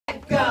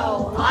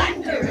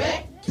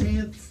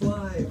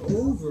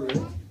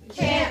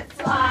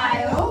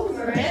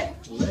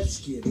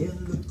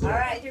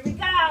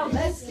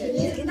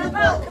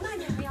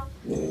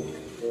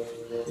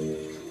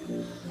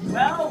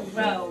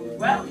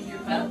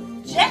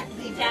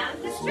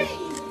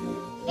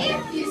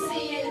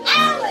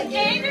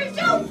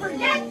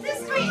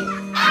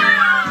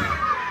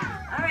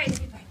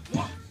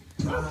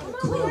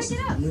across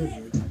the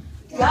river.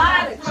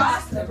 Got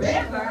across the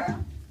river.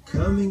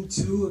 Coming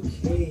to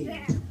a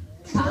cave.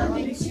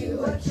 Coming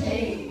to a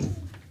cave.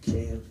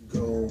 Can't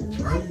go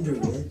under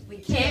it. We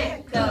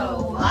can't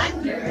go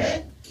under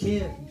it.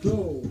 Can't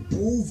go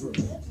over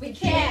it. We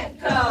can't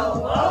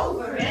go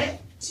over it.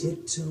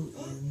 Tiptoe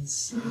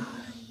inside.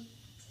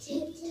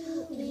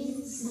 Tiptoe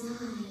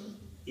inside.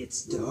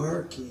 It's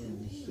dark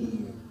in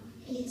here.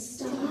 It's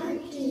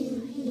dark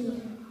in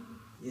here.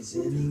 Is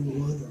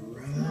anyone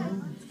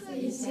around?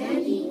 Is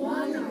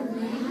anyone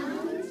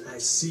around? I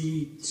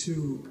see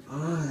two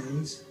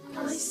eyes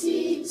I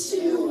see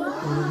two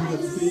eyes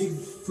and a big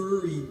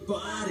furry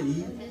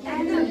body.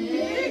 And a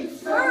big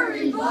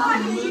furry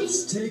body.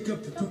 Let's take a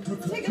picture.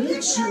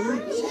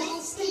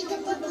 Let's take a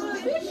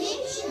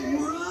picture.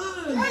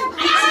 Run!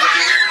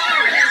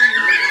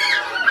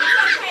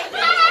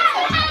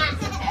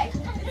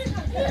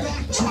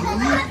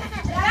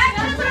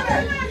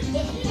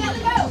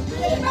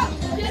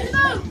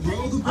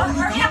 Roll the boat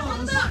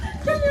across.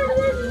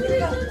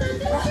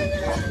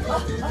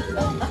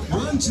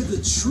 Run to the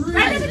tree.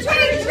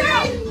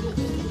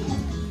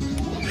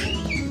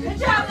 Good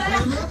job,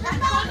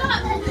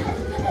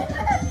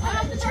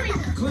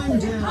 Climb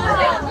down.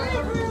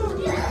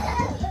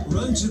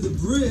 Run to the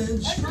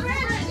bridge.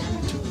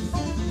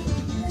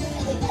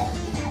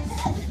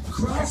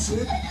 Cross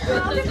it.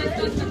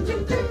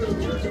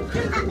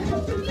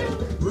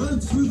 Run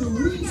through the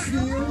wheat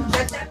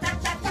field.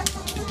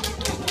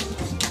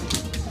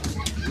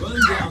 Run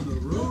down the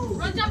road.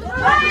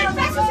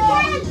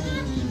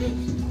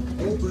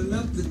 Open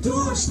up the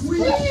door,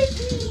 squeak,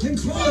 and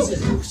close it.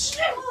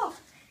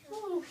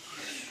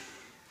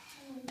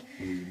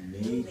 We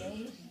made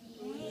it.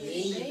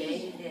 We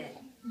made it.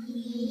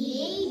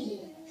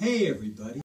 Hey, everybody.